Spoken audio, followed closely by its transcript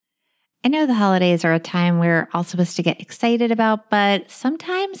I know the holidays are a time we're all supposed to get excited about, but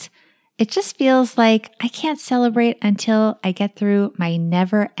sometimes it just feels like I can't celebrate until I get through my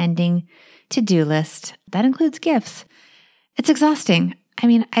never-ending to-do list. That includes gifts. It's exhausting. I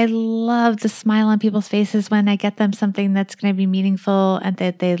mean, I love the smile on people's faces when I get them something that's going to be meaningful and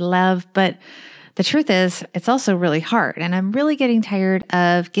that they love, but the truth is, it's also really hard, and I'm really getting tired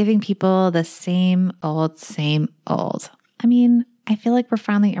of giving people the same old, same old. I mean, I feel like we're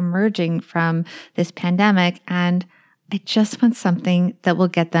finally emerging from this pandemic, and I just want something that will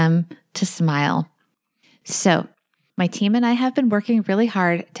get them to smile. So, my team and I have been working really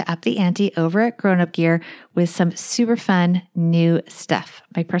hard to up the ante over at Grown Up Gear with some super fun new stuff.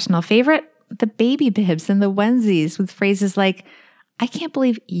 My personal favorite, the baby bibs and the onesies with phrases like, I can't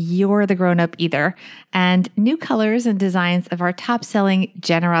believe you're the grown-up either, and new colors and designs of our top-selling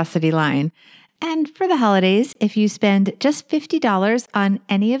Generosity line. And for the holidays, if you spend just $50 on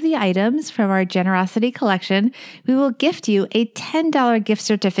any of the items from our Generosity collection, we will gift you a $10 gift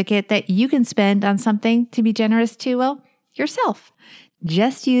certificate that you can spend on something to be generous to, well, yourself.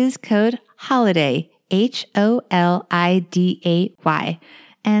 Just use code HOLIDAY, HOLIDAY.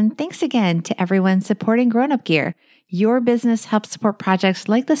 And thanks again to everyone supporting Grown Up Gear. Your business helps support projects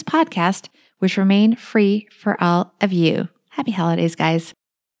like this podcast, which remain free for all of you. Happy holidays, guys.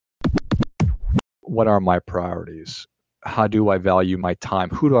 What are my priorities? How do I value my time?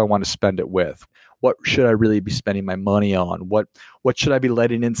 Who do I want to spend it with? What should I really be spending my money on? What should I be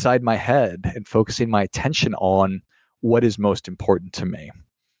letting inside my head and focusing my attention on what is most important to me?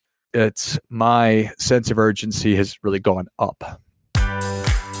 It's my sense of urgency has really gone up.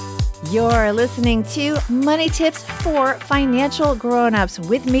 You're listening to Money Tips for Financial Grown-Ups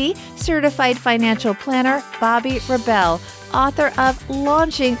with me, certified financial planner, Bobbi Rebell, author of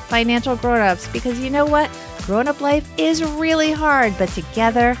Launching Financial Grown-Ups, because you know what? Grown-up life is really hard, but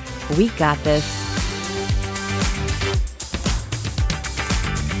together, we got this.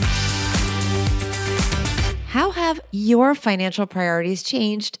 How have your financial priorities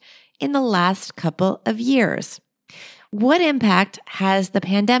changed in the last couple of years? What impact has the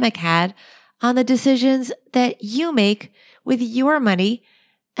pandemic had on the decisions that you make with your money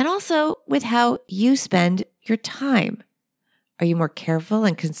and also with how you spend your time? Are you more careful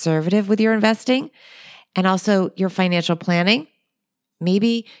and conservative with your investing and also your financial planning?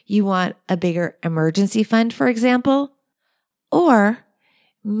 Maybe you want a bigger emergency fund, for example, or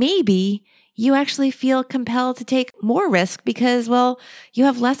maybe you actually feel compelled to take more risk because, well, you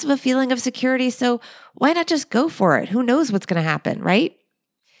have less of a feeling of security. So why not just go for it? Who knows what's going to happen, right?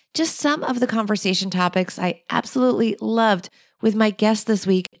 Just some of the conversation topics I absolutely loved with my guest this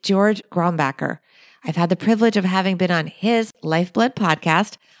week, George Grombacher. I've had the privilege of having been on his Lifeblood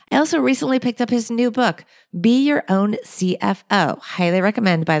podcast. I also recently picked up his new book, Be Your Own CFO. Highly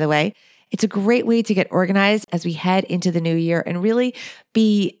recommend, by the way. It's a great way to get organized as we head into the new year and really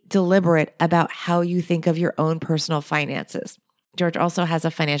be deliberate about how you think of your own personal finances. George also has a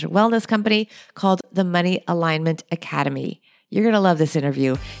financial wellness company called the Money Alignment Academy. You're going to love this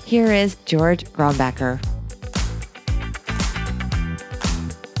interview. Here is George Grombacher.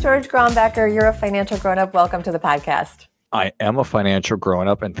 George Grombacher, you're a financial grown-up. Welcome to the podcast. I am a financial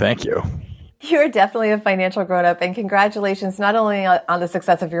grown-up, and thank you. You're definitely a financial grown-up, and congratulations not only on the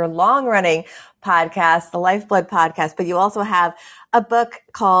success of your long-running podcast, the Lifeblood podcast, but you also have a book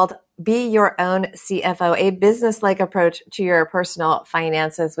called Be Your Own CFO, a business-like approach to your personal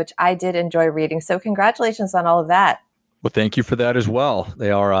finances, which I did enjoy reading. So congratulations on all of that. Well, thank you for that as well.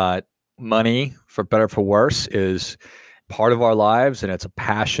 They are money, for better or for worse, is part of our lives, and it's a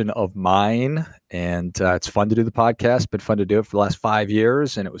passion of mine. And it's fun to do the podcast, been fun to do it for the last 5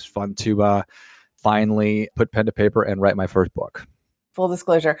 years. And it was fun to finally put pen to paper and write my first book. Full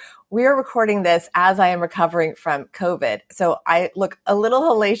disclosure, we are recording this as I am recovering from COVID. So I look a little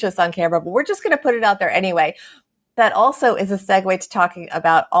hellacious on camera, but we're just going to put it out there anyway. That also is a segue to talking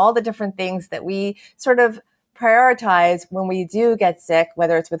about all the different things that we sort of prioritize when we do get sick,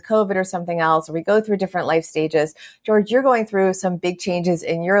 whether it's with COVID or something else, or we go through different life stages. George, you're going through some big changes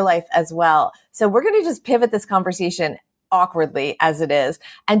in your life as well. So we're going to just pivot this conversation awkwardly as it is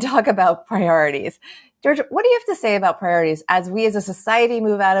and talk about priorities. George, what do you have to say about priorities as we as a society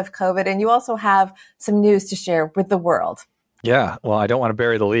move out of COVID? And you also have some news to share with the world. Yeah, well, I don't want to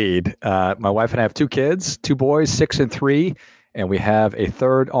bury the lead. My wife and I have 2 kids, 2 boys, 6 and 3, and we have a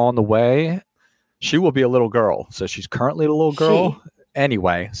third on the way. She will be a little girl. So she's currently a little girl.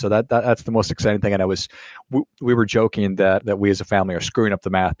 Anyway, so that's the most exciting thing. And we were joking that we as a family are screwing up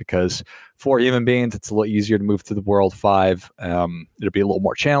the math because 4 human beings, it's a little easier to move through the world. 5, it'll be a little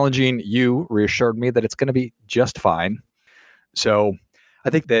more challenging. You reassured me that it's going to be just fine. So I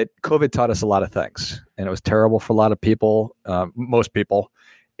think that COVID taught us a lot of things, and it was terrible for a lot of people, most people.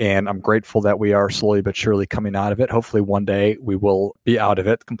 And I'm grateful that we are slowly but surely coming out of it. Hopefully one day we will be out of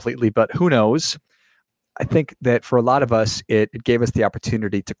it completely, but who knows? I think that for a lot of us, it gave us the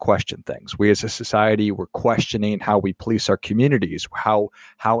opportunity to question things. We as a society were questioning how we police our communities, how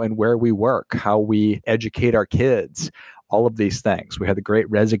and where we work, how we educate our kids, all of these things. We had the Great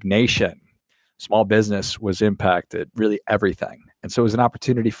Resignation. Small business was impacted, really everything. And so it was an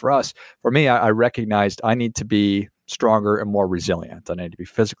opportunity for us. For me, I recognized I need to be stronger and more resilient. I need to be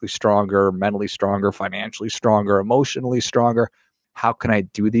physically stronger, mentally stronger, financially stronger, emotionally stronger. How can I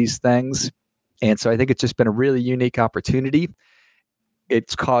do these things? And so I think it's just been a really unique opportunity.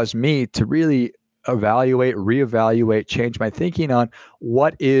 It's caused me to really evaluate, reevaluate, change my thinking on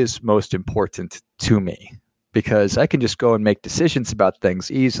what is most important to me. Because I can just go and make decisions about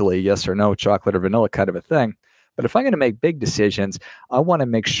things easily, yes or no, chocolate or vanilla kind of a thing. But if I'm going to make big decisions, I want to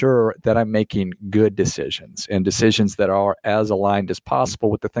make sure that I'm making good decisions and decisions that are as aligned as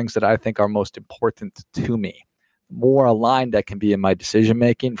possible with the things that I think are most important to me. More aligned I can be in my decision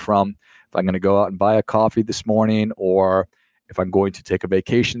making from if I'm going to go out and buy a coffee this morning, or if I'm going to take a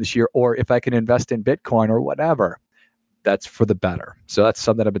vacation this year, or if I can invest in Bitcoin or whatever, that's for the better. So that's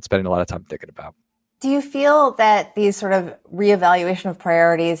something I've been spending a lot of time thinking about. Do you feel that these sort of reevaluation of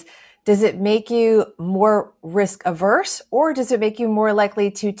priorities, does it make you more risk averse, or does it make you more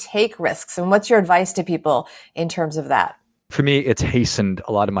likely to take risks? And what's your advice to people in terms of that? For me, it's hastened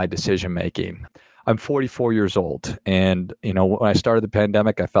a lot of my decision making. I'm 44 years old. And, when I started the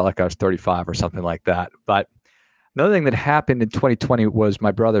pandemic, I felt like I was 35 or something like that. But another thing that happened in 2020 was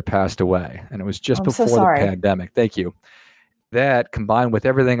my brother passed away. And it was just before the pandemic. Thank you. That combined with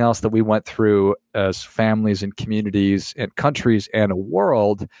everything else that we went through as families and communities and countries and a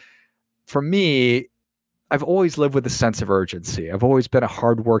world, for me, I've always lived with a sense of urgency. I've always been a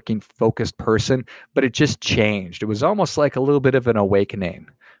hardworking, focused person, but it just changed. It was almost like a little bit of an awakening.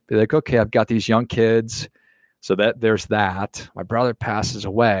 Be like, okay, I've got these young kids, so that there's that. My brother passes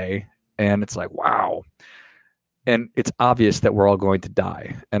away, and it's like, wow. And it's obvious that we're all going to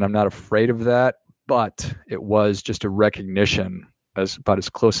die, and I'm not afraid of that. But it was just a recognition, about as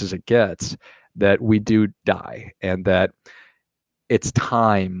close as it gets, that we do die and that it's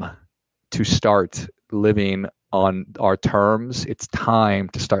time to start living on our terms. It's time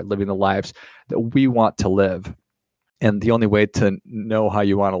to start living the lives that we want to live. And the only way to know how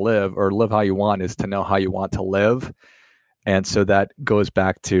you want to live or live how you want is to know how you want to live. And so that goes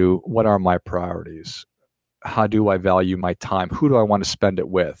back to, what are my priorities? How do I value my time? Who do I want to spend it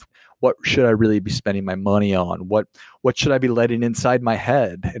with? What should I really be spending my money on? What should I be letting inside my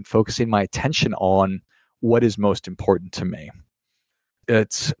head and focusing my attention on? What is most important to me?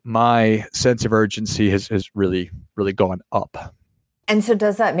 It's my sense of urgency has really, really gone up. And so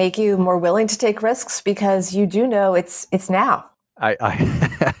does that make you more willing to take risks because you do know it's now?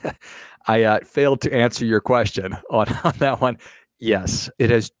 I failed to answer your question on that one. Yes,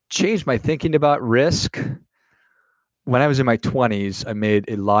 it has changed my thinking about risk. When I was in my 20s, I made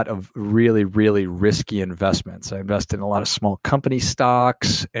a lot of really, really risky investments. I invested in a lot of small company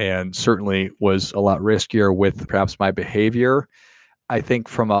stocks and certainly was a lot riskier with perhaps my behavior. I think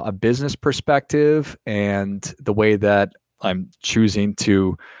from a business perspective and the way that I'm choosing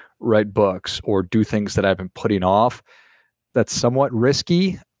to write books or do things that I've been putting off, that's somewhat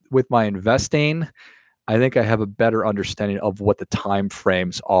risky. With my investing, I think I have a better understanding of what the time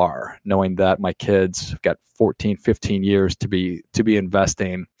frames are, knowing that my kids have got 14, 15 years to be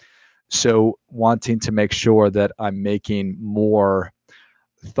investing. So wanting to make sure that I'm making more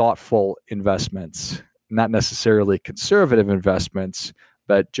thoughtful investments, not necessarily conservative investments,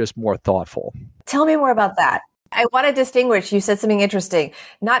 but just more thoughtful. Tell me more about that. I want to distinguish, you said something interesting,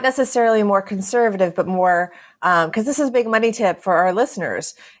 not necessarily more conservative, but more, because this is a big money tip for our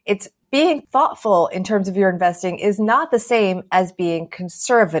listeners. It's being thoughtful in terms of your investing is not the same as being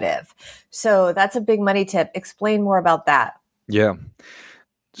conservative. So that's a big money tip. Explain more about that. Yeah.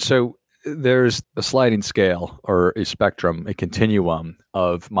 So there's a sliding scale or a spectrum, a continuum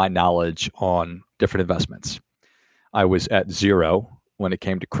of my knowledge on different investments. I was at 0 when it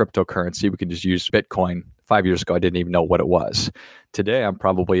came to cryptocurrency. We can just use Bitcoin. 5 years ago, I didn't even know what it was. Today, I'm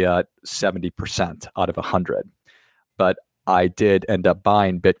probably at 70% out of 100. But I did end up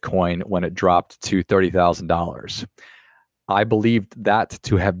buying Bitcoin when it dropped to $30,000. I believed that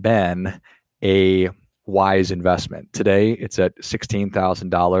to have been a wise investment. Today, it's at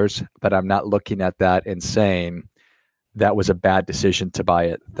 $16,000, but I'm not looking at that and saying that was a bad decision to buy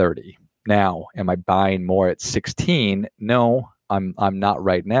at 30. Now, am I buying more at 16? No, I'm not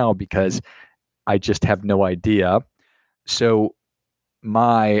right now because I just have no idea. So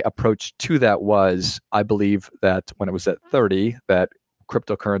my approach to that was, I believe that when it was at 30, that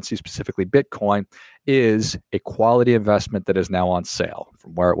cryptocurrency, specifically Bitcoin, is a quality investment that is now on sale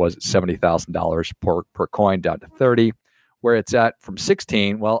from where it was at $70,000 per coin down to 30. Where it's at from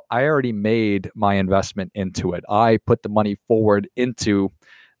 16, well, I already made my investment into it. I put the money forward into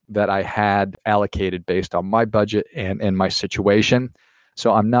that I had allocated based on my budget and my situation.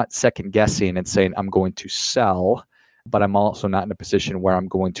 So I'm not second guessing and saying I'm going to sell, but I'm also not in a position where I'm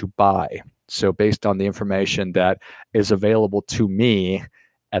going to buy. So based on the information that is available to me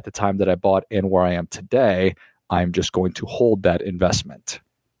at the time that I bought and where I am today, I'm just going to hold that investment.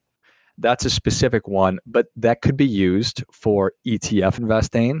 That's a specific one, but that could be used for ETF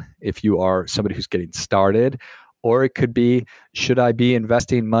investing if you are somebody who's getting started, or it could be, should I be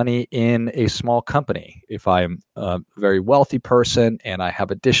investing money in a small company? If I'm a very wealthy person and I have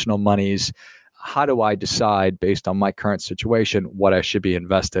additional monies, how do I decide based on my current situation what I should be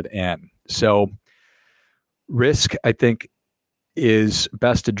invested in? So risk, I think, is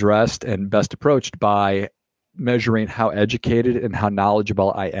best addressed and best approached by measuring how educated and how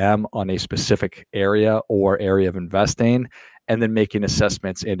knowledgeable I am on a specific area or area of investing, and then making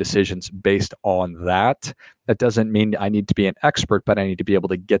assessments and decisions based on that. That doesn't mean I need to be an expert, but I need to be able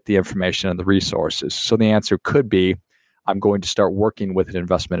to get the information and the resources. So the answer could be, I'm going to start working with an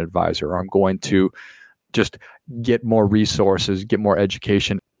investment advisor, or I'm going to just get more resources, get more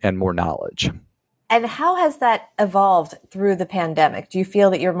education and more knowledge. And how has that evolved through the pandemic? Do you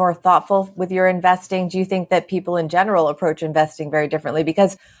feel that you're more thoughtful with your investing? Do you think that people in general approach investing very differently?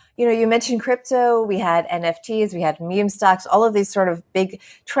 Because, you mentioned crypto, we had NFTs, we had meme stocks, all of these sort of big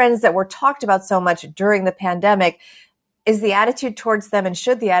trends that were talked about so much during the pandemic. Is the attitude towards them, and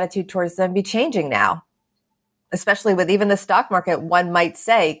should the attitude towards them be changing now? Especially with even the stock market, one might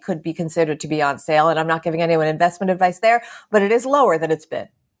say, could be considered to be on sale. And I'm not giving anyone investment advice there, but it is lower than it's been.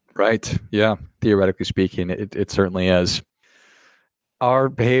 Right. Yeah. Theoretically speaking, it certainly is. Our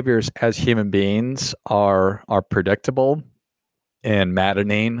behaviors as human beings are predictable and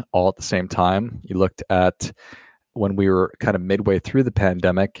maddening all at the same time. You looked at when we were kind of midway through the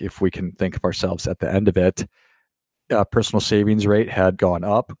pandemic, if we can think of ourselves at the end of it, personal savings rate had gone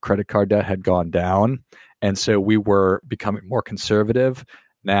up, credit card debt had gone down. And so we were becoming more conservative.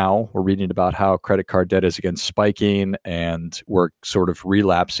 Now we're reading about how credit card debt is again spiking, and we're sort of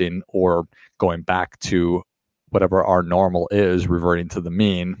relapsing or going back to whatever our normal is, reverting to the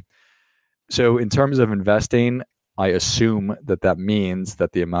mean. So in terms of investing, I assume that means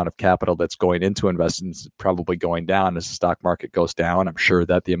that the amount of capital that's going into investing is probably going down as the stock market goes down. I'm sure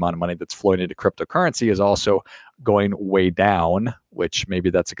that the amount of money that's flowing into cryptocurrency is also going way down, which maybe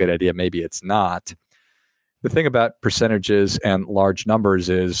that's a good idea, maybe it's not. The thing about percentages and large numbers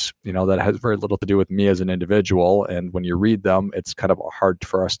is, that has very little to do with me as an individual. And when you read them, it's kind of hard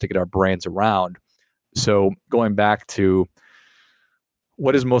for us to get our brains around. So going back to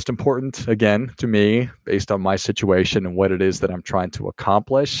what is most important, again, to me, based on my situation and what it is that I'm trying to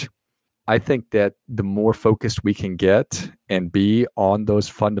accomplish, I think that the more focused we can get and be on those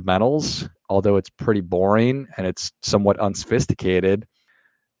fundamentals, although it's pretty boring and it's somewhat unsophisticated,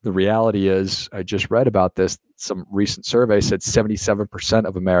 the reality is, I just read about this, some recent survey said 77%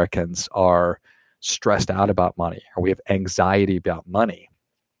 of Americans are stressed out about money, or we have anxiety about money.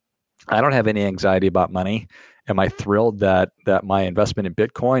 I don't have any anxiety about money. Am I thrilled that my investment in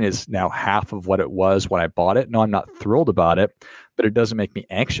Bitcoin is now half of what it was when I bought it? No, I'm not thrilled about it, but it doesn't make me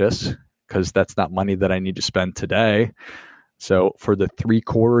anxious because that's not money that I need to spend today. So for the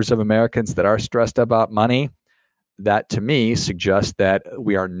 3/4 of Americans that are stressed about money, that to me suggests that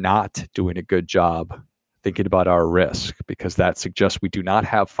we are not doing a good job thinking about our risk, because that suggests we do not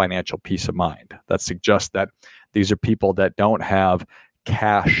have financial peace of mind. That suggests that these are people that don't have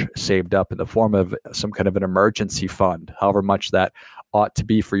cash saved up in the form of some kind of an emergency fund, however much that ought to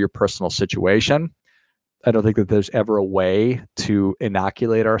be for your personal situation. I don't think that there's ever a way to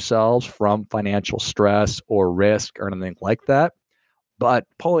inoculate ourselves from financial stress or risk or anything like that. But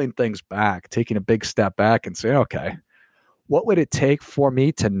pulling things back, taking a big step back and saying, okay, what would it take for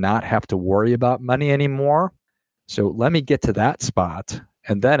me to not have to worry about money anymore? So let me get to that spot.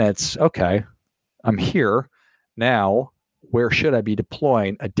 And then it's, okay, I'm here. Now, where should I be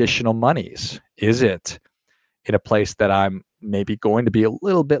deploying additional monies? Is it in a place that I'm maybe going to be a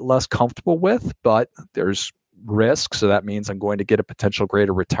little bit less comfortable with, but there's risk, so that means I'm going to get a potential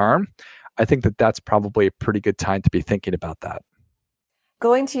greater return? I think that that's probably a pretty good time to be thinking about that.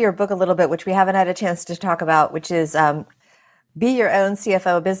 Going to your book a little bit, which we haven't had a chance to talk about, which is Be Your Own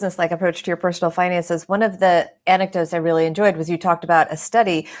CFO, Business-Like Approach to Your Personal Finances. One of the anecdotes I really enjoyed was you talked about a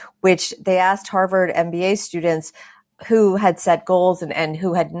study which they asked Harvard MBA students who had set goals and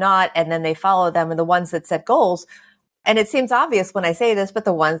who had not, and then they followed them, and the ones that set goals. And it seems obvious when I say this, but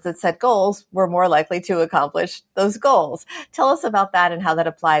the ones that set goals were more likely to accomplish those goals. Tell us about that and how that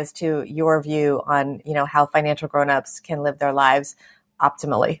applies to your view on, how financial grown-ups can live their lives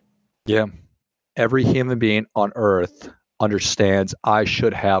optimally. Yeah. Every human being on earth understands I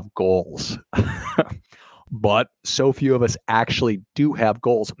should have goals. But so few of us actually do have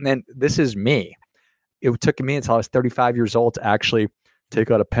goals. And this is me. It took me until I was 35 years old to actually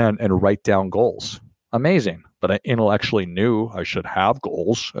take out a pen and write down goals. Amazing. But I intellectually knew I should have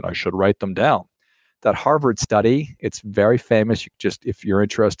goals and I should write them down. That Harvard study, it's very famous. If you're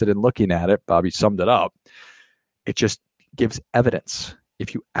interested in looking at it, Bobby summed it up. It just gives evidence.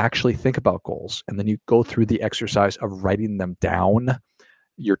 If you actually think about goals and then you go through the exercise of writing them down,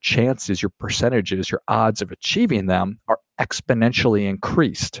 your chances, your percentages, your odds of achieving them are exponentially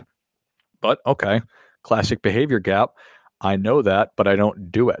increased. But okay, classic behavior gap. I know that, but I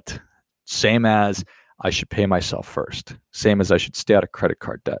don't do it. Same as I should pay myself first. Same as I should stay out of credit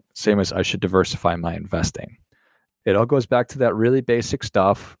card debt. Same as I should diversify my investing. It all goes back to that really basic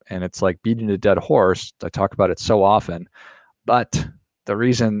stuff. And it's like beating a dead horse. I talk about it so often. But the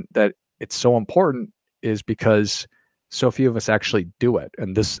reason that it's so important is because so few of us actually do it.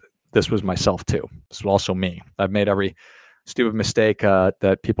 And this was myself too. This was also me. I've made every stupid mistake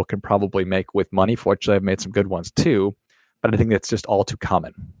that people can probably make with money. Fortunately, I've made some good ones too. But I think that's just all too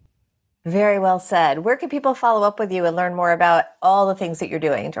common. Very well said. Where can people follow up with you and learn more about all the things that you're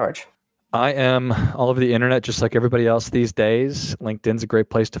doing, George? I am all over the internet, just like everybody else these days. LinkedIn's a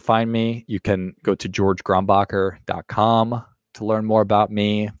great place to find me. You can go to georgegrombacher.com to learn more about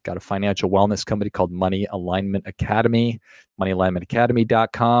me. I've got a financial wellness company called Money Alignment Academy,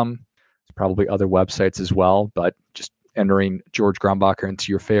 moneyalignmentacademy.com. There's probably other websites as well, but just entering George Grombacher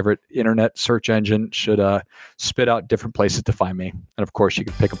into your favorite internet search engine should spit out different places to find me. And of course, you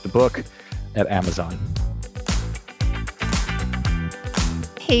can pick up the book at Amazon.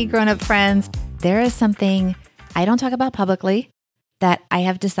 Hey, grown-up friends, there is something I don't talk about publicly that I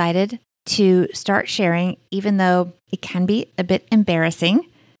have decided to start sharing, even though it can be a bit embarrassing.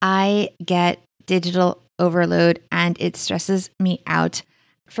 I get digital overload and it stresses me out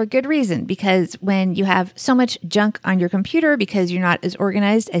for good reason, because when you have so much junk on your computer because you're not as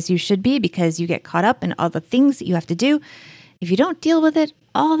organized as you should be, because you get caught up in all the things that you have to do, if you don't deal with it,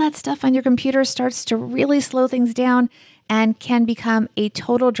 all that stuff on your computer starts to really slow things down and can become a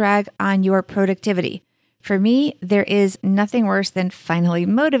total drag on your productivity. For me, there is nothing worse than finally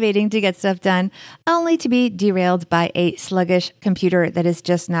motivating to get stuff done, only to be derailed by a sluggish computer that is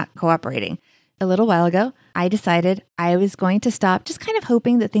just not cooperating. A little while ago, I decided I was going to stop just kind of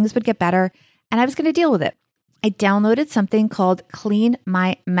hoping that things would get better, and I was going to deal with it. I downloaded something called Clean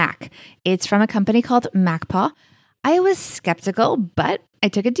My Mac. It's from a company called MacPaw. I was skeptical, but I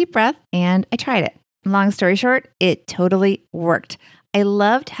took a deep breath and I tried it. Long story short, it totally worked. I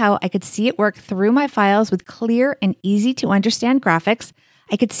loved how I could see it work through my files with clear and easy to understand graphics.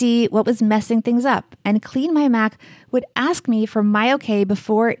 I could see what was messing things up, and Clean My Mac would ask me for my okay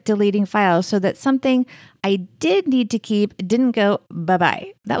before deleting files so that something I did need to keep didn't go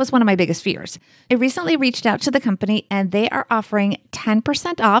bye-bye. That was one of my biggest fears. I recently reached out to the company and they are offering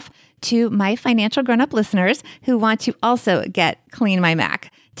 10% off to my financial grown-up listeners who want to also get Clean My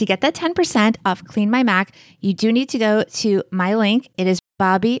Mac. To get that 10% off Clean My Mac, you do need to go to my link. It is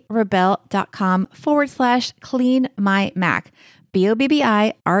bobbyrebell.com/Clean My Mac.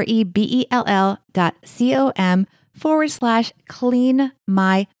 BOBBIREBEL.com/Clean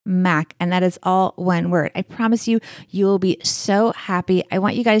My Mac. And that is all one word. I promise you, you will be so happy. I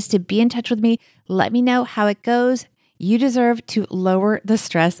want you guys to be in touch with me. Let me know how it goes. You deserve to lower the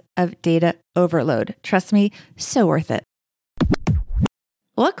stress of data overload. Trust me, so worth it.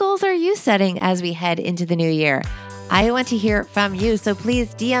 What goals are you setting as we head into the new year? I want to hear from you, so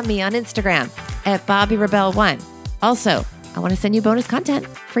please DM me on Instagram at BobbyRebel1. Also, I want to send you bonus content,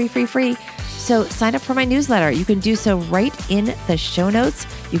 free. So sign up for my newsletter. You can do so right in the show notes.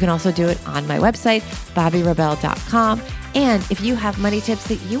 You can also do it on my website, bobbyrebell.com. And if you have money tips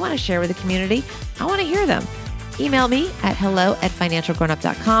that you want to share with the community, I want to hear them. Email me at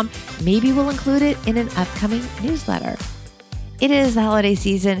hello@financialgrownup.com. Maybe we'll include it in an upcoming newsletter. It is the holiday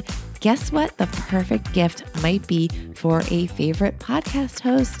season. Guess what? The perfect gift might be for a favorite podcast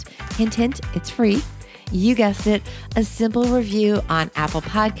host. Hint, hint, it's free. You guessed it, a simple review on Apple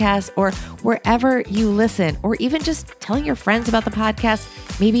Podcasts or wherever you listen, or even just telling your friends about the podcast,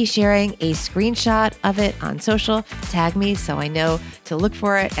 maybe sharing a screenshot of it on social. Tag me so I know to look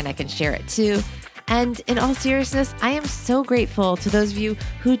for it and I can share it too. And in all seriousness, I am so grateful to those of you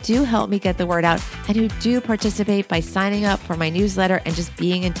who do help me get the word out and who do participate by signing up for my newsletter and just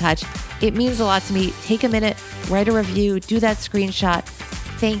being in touch. It means a lot to me. Take a minute, write a review, do that screenshot.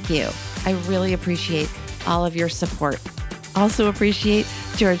 Thank you. I really appreciate all of your support. Also appreciate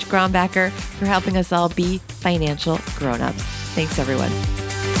George Grombacher for helping us all be financial grown-ups. Thanks, everyone.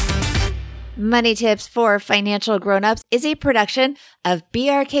 Money Tips for Financial Grown-Ups is a production of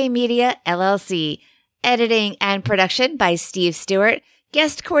BRK Media, LLC. Editing and production by Steve Stewart.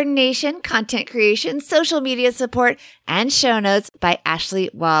 Guest coordination, content creation, social media support, and show notes by Ashley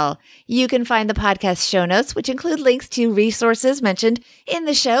Wall. You can find the podcast show notes, which include links to resources mentioned in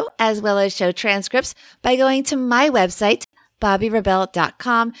the show, as well as show transcripts, by going to my website,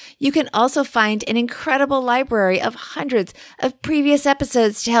 BobbiRebell.com. You can also find an incredible library of hundreds of previous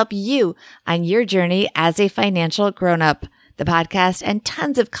episodes to help you on your journey as a financial grown-up. The podcast and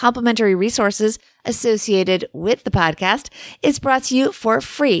tons of complimentary resources associated with the podcast is brought to you for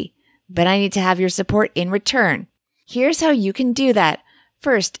free, but I need to have your support in return. Here's how you can do that.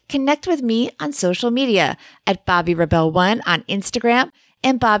 First, connect with me on social media at BobbiRebell1 on Instagram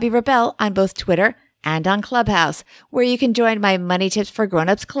and Bobby Rebell on both Twitter and on Clubhouse, where you can join my Money Tips for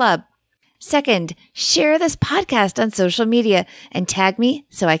Grown-Ups Club. Second, share this podcast on social media and tag me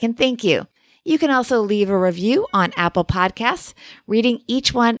so I can thank you. You can also leave a review on Apple Podcasts. Reading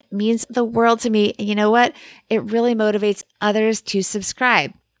each one means the world to me. And you know what? It really motivates others to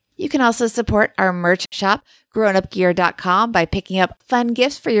subscribe. You can also support our merch shop, grownupgear.com, by picking up fun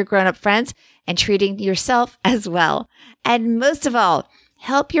gifts for your grown-up friends and treating yourself as well. And most of all,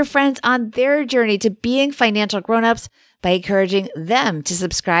 help your friends on their journey to being financial grown-ups by encouraging them to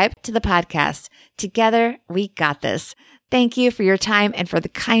subscribe to the podcast. Together, we got this. Thank you for your time and for the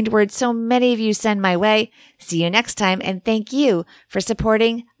kind words so many of you send my way. See you next time, and thank you for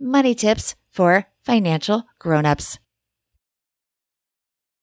supporting Money Tips for Financial Grown-Ups.